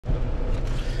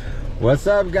What's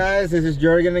up, guys? This is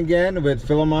Jurgen again with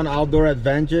Philemon Outdoor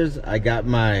Adventures. I got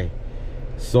my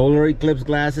solar eclipse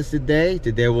glasses today.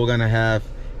 Today we're gonna have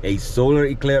a solar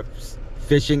eclipse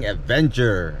fishing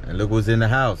adventure. And look who's in the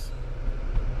house.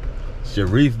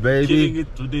 Sharif, baby. Killing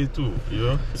it today too,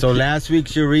 yeah. So last week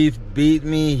Sharif beat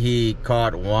me. He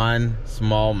caught one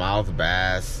smallmouth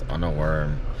bass on a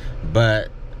worm. But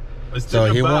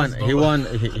so he won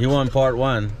part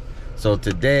one. So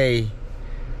today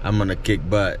I'm gonna kick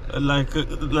butt. Like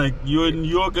you're in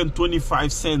Jurgen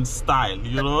 25-cent style,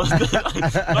 you know.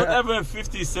 Not even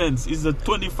 50 cents. It's a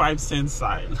 25-cent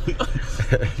style.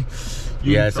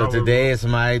 Yeah. So today is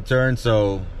my turn.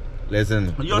 So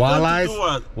listen,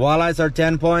 walleyes are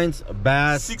 10 points.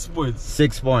 Bass 6 points.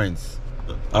 6 points.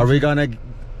 Are we gonna?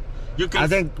 I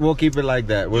think we'll keep it like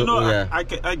that. Yeah.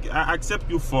 I accept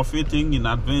you forfeiting in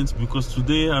advance because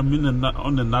today I'm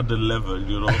on another level,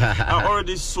 you know. I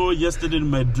already saw yesterday in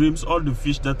my dreams all the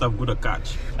fish that I'm gonna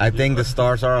catch. I think the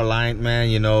stars are aligned, man.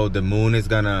 You know, the moon is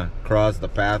gonna cross the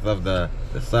path of the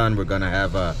sun. We're gonna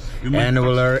have a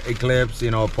annular eclipse, you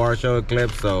know, partial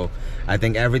eclipse. So I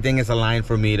think everything is aligned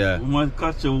for me to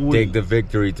take the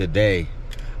victory today.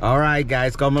 All right,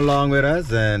 guys, come along with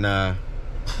us and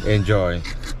enjoy.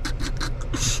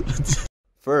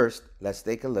 First, let's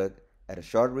take a look at a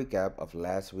short recap of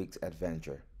last week's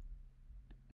adventure.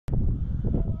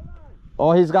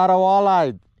 Oh, he's got a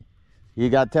walleye. He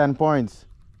got 10 points.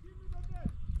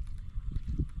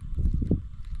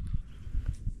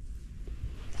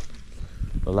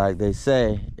 But like they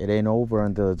say, it ain't over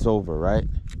until it's over, right?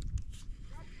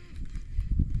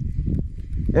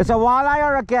 It's a walleye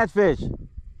or a catfish?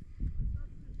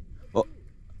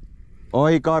 Oh,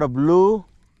 he caught a blue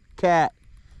cat.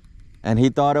 And he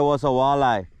thought it was a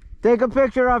walleye. Take a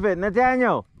picture of it,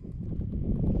 Nathaniel.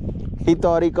 He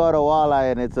thought he caught a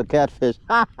walleye and it's a catfish.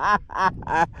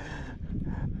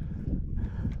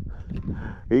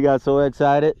 He got so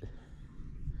excited.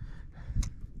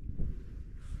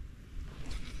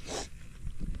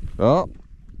 Oh,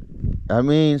 that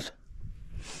means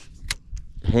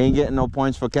he ain't getting no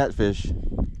points for catfish.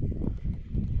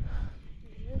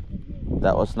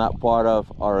 That was not part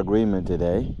of our agreement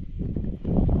today.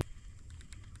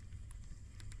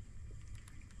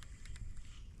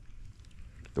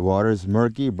 The water is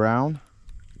murky brown,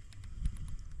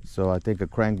 so I think a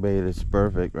crankbait is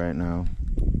perfect right now.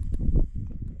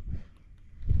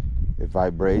 It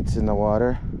vibrates in the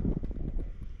water,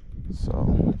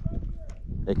 so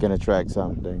it can attract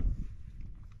something.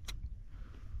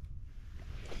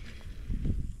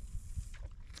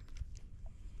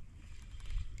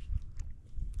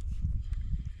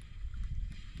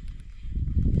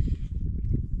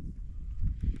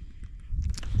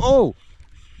 Oh,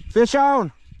 fish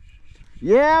on.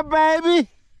 Yeah, baby.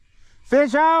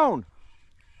 Fish on.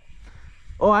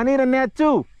 Oh, I need a net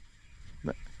too.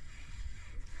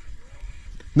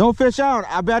 No fish on.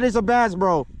 I bet it's a bass,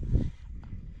 bro.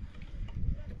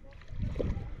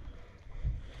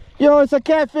 Yo, it's a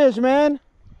catfish, man.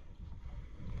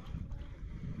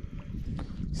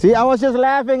 See, I was just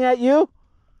laughing at you.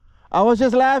 I was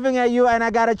just laughing at you and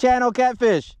I got a channel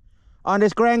catfish on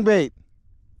this crankbait.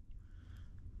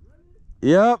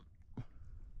 Yep.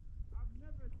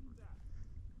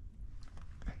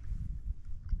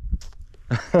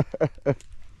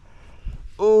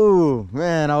 Oh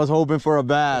man, I was hoping for a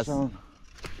bass.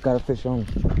 Got a fish on.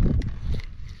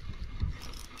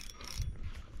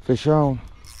 Fish on.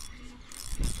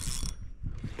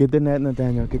 Get the net,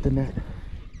 Nathaniel. Get the net.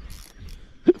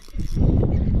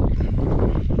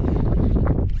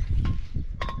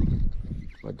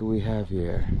 What do we have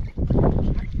here?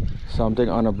 Something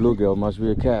on a bluegill. Must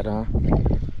be a cat, huh?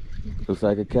 Looks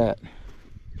like a cat.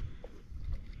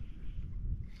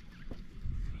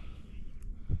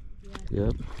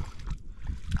 Yep.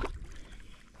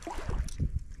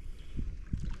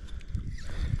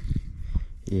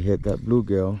 He hit that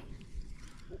bluegill.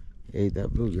 Ate that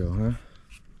bluegill, huh?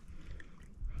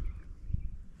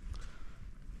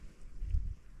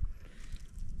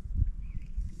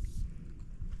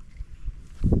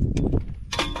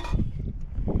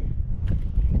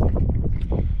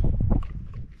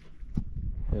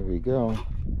 There we go.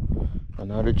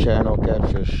 Another channel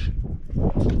catfish.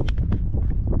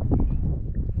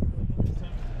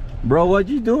 Bro, what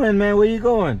you doing, man? Where you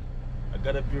going? I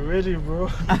gotta be ready, bro.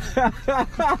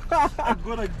 I'm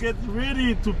gonna get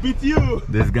ready to beat you.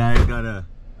 This guy's gotta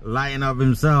lighten up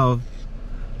himself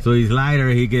so he's lighter.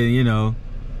 He can, you know,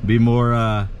 be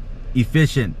more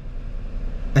efficient.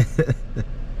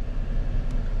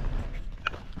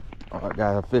 Oh, I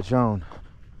got a fish on.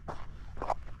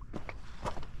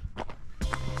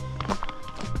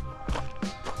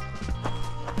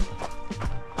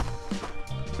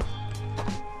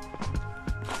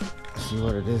 see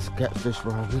what it is. Catfish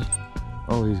probably.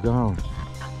 Oh, he's gone.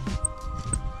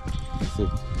 Let's see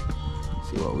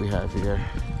what we have here.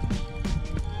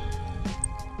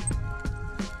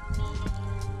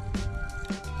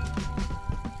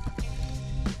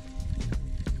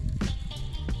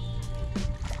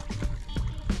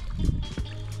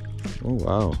 Oh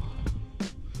wow,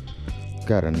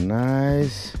 got a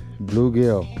nice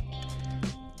bluegill.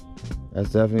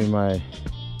 That's definitely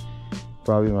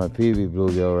probably my PB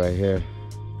bluegill right here.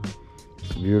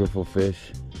 It's a beautiful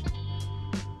fish.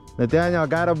 Nathaniel,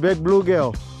 got a big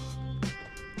bluegill.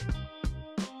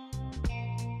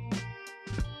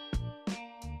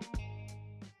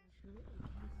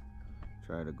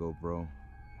 Try the GoPro.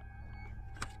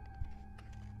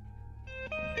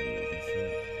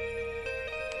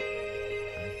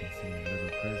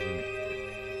 Present.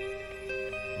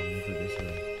 I'll move it this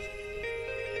way.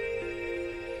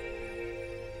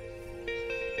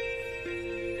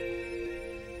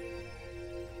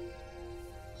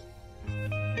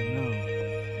 No.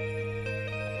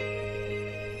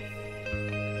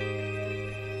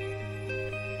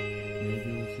 Maybe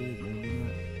we'll see it, maybe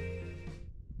not.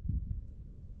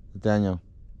 Daniel,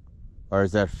 or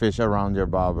is that fish around your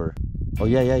bobber? Oh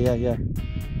yeah.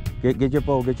 Get your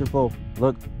pole,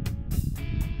 Look.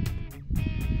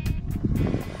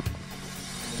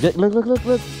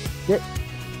 Look. Get.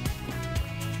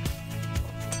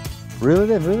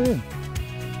 Reel it in.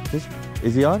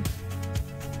 Is he on?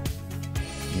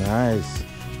 Nice.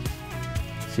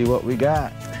 See what we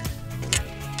got.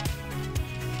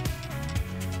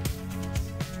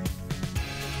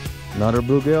 Another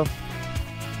bluegill.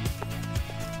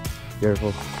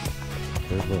 Careful,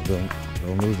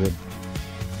 don't lose it.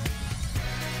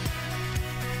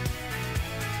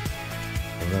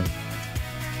 Hold on.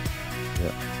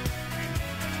 Yeah.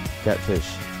 Catfish.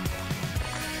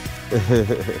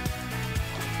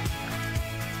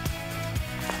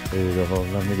 There you go.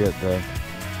 Let me get the.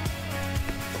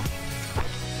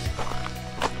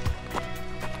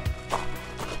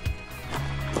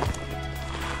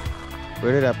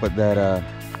 Where did I put that?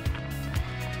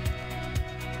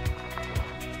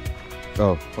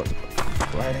 Oh,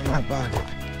 right in my pocket.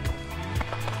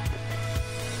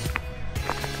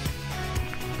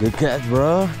 Good catch,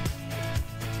 bro.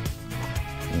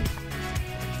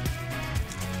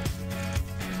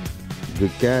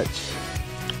 Good catch.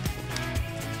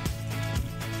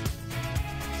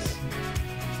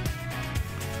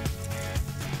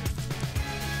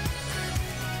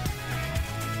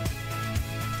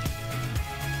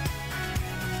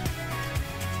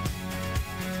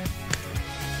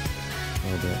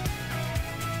 Hold it.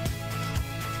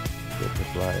 Get the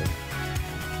flyer.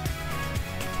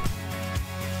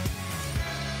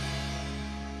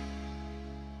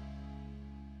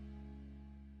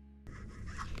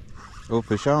 Oh,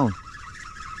 fish on.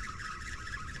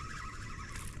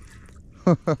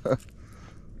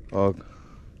 Oh,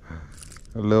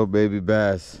 a little baby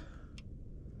bass.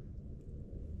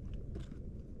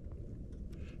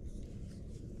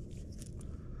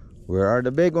 Where are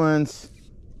the big ones?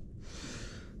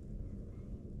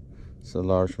 It's a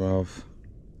largemouth.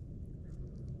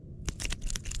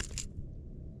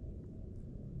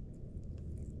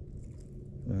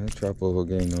 That trap over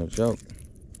game, no joke.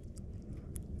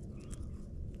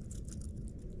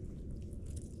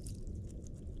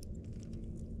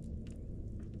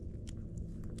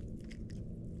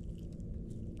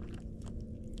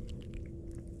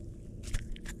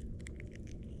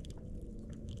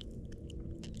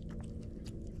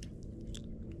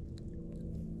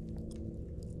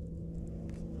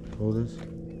 Hold this.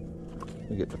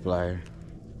 Let me get the flyer.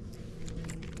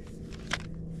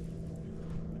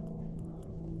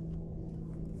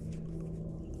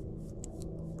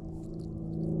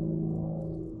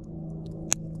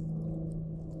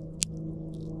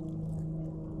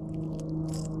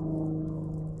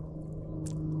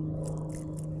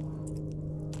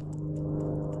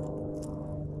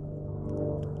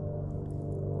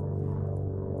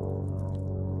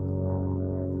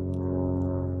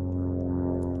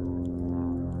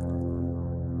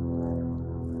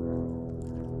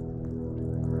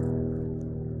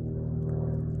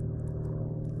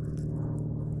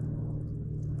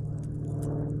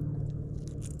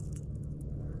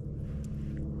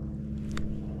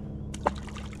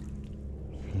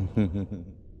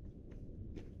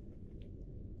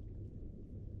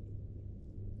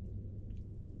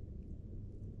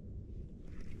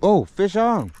 Oh, fish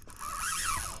on.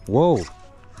 Whoa.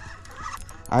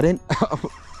 I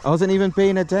wasn't even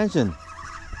paying attention.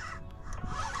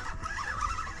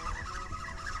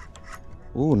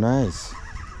 Oh, nice.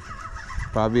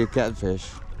 Probably a catfish.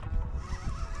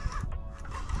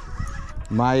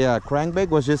 My crankbait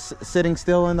was just sitting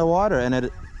still in the water and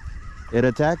it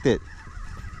attacked it.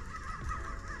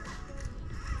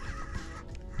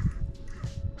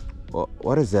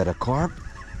 What is that, a carp?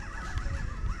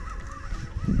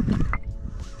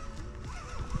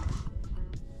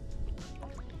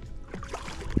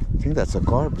 I think that's a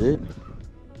carp, dude.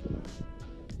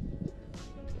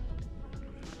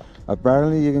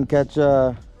 Apparently you can catch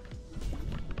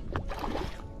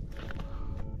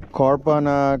carp on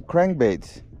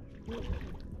crankbaits.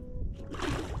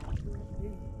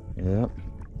 Yep.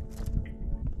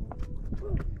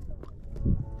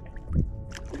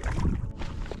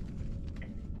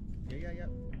 Yeah.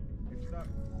 It's stuck.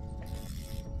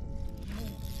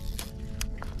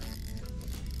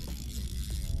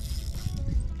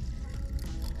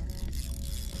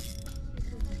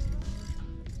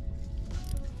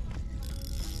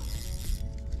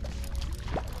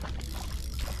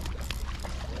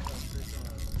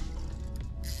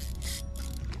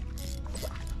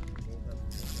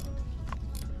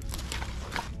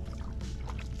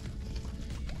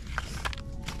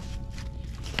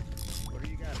 What do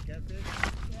you got, catfish?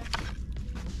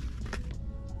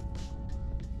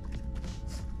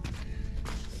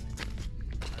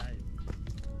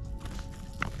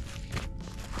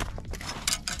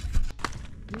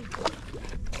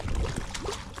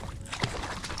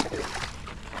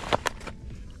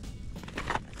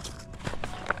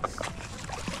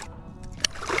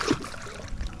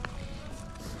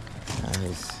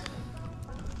 Nice.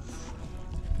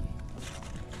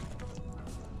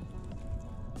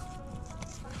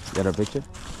 Got a picture?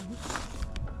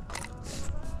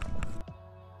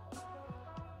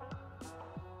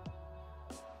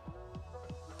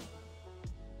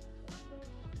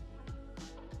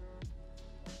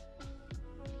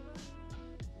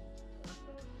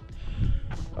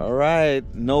 All right,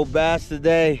 no bass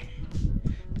today.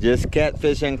 Just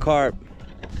catfish and carp.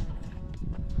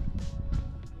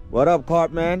 What up,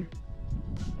 carp man?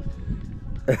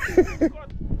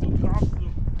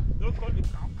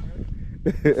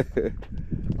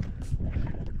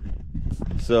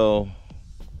 So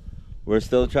we're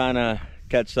still trying to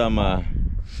catch some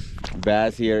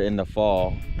bass here in the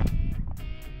fall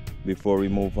before we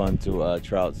move on to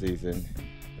trout season.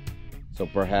 So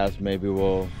perhaps maybe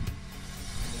we'll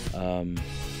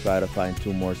try to find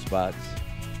 2 more spots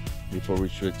before we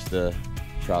switch the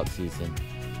trout season.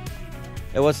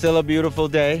 It was still a beautiful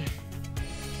day.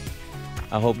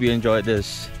 I hope you enjoyed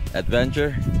this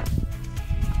adventure.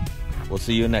 We'll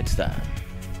see you next time.